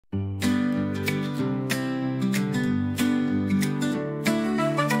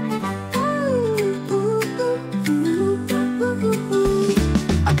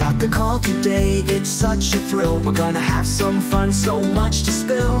it's such a thrill. We're gonna have some fun, so much to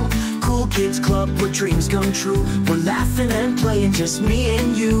spill. Kool Kids Klub, where dreams come true. We're laughing and playing, just me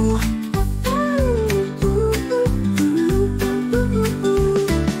and you.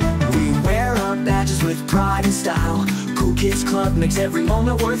 We wear our badges with pride and style. Kool Kids Klub makes every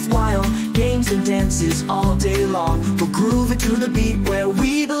moment worthwhile. Games and dances all day long. We'll groove it to the beat where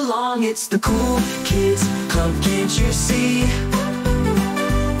we belong. It's the Kool Kids Klub, can't you see?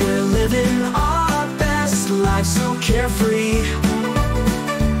 We're living our best life, so carefree.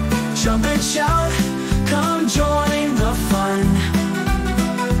 Jump and shout, come join the fun.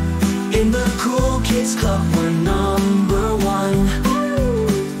 In the Kool Kids Klub, we're number one.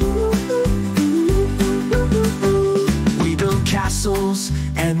 We build castles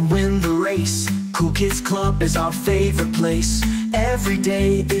and win the race. Kool Kids Klub is our favorite place. Every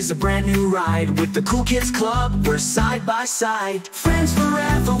day is a brand new ride. With the Kool Kids Klub, we're side by side. Friends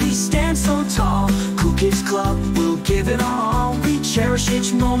forever, we stand so tall. Kool Kids Klub, we'll give it all. We cherish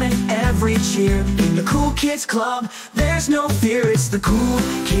each moment, every cheer. In the Kool Kids Klub, there's no fear. It's the Kool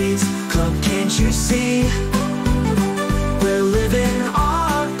Kids Klub, can't you see? We're living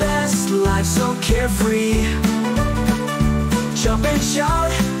our best life, so carefree. Jump and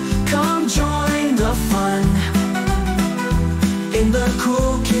shout, come join the fun. In the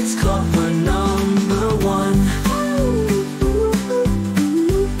Kool Kids Klub, we're number one.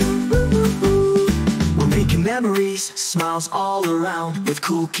 We're making memories, smiles all around. With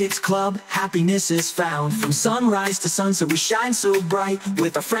Kool Kids Klub, happiness is found. From sunrise to sunset, we shine so bright.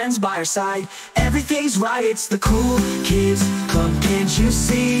 With our friends by our side, everything's right. It's the Kool Kids Klub, can't you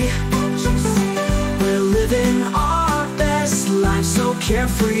see? We're living our best life, so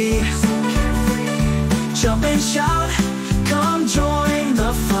carefree. Jump and shout, come join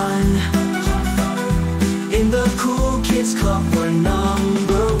the fun. In the Kool Kids Klub, we're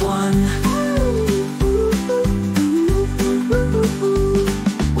number one.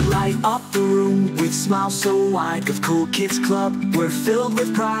 We light up the room with smiles so wide. With Kool Kids Klub, we're filled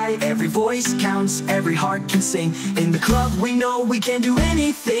with pride. Every voice counts, every heart can sing. In the club, we know we can do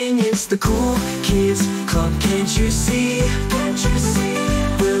anything. It's the Kool Kids Klub, can't you see? Can't you see?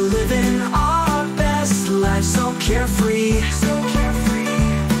 We're living our best life, so carefree.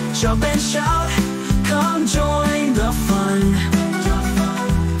 Jump and shout, come join the fun.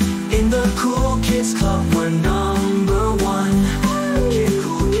 In the Kool Kids Klub, we're number one.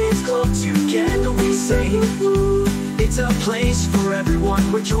 Kool Kids Klub, together we say it's a place for everyone,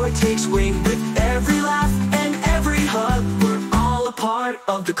 where joy takes wing. With every laugh and every hug, we're all a part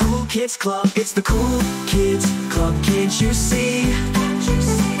of the Kool Kids Klub. It's the Kool Kids Klub, can't you see?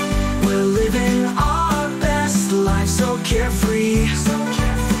 We're living our best life, so carefree.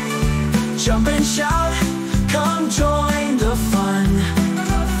 Jump and shout, come join the fun.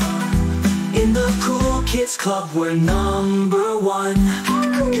 In the Kool Kids Klub, we're number one.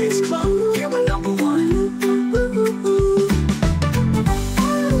 Kool Kids Klub.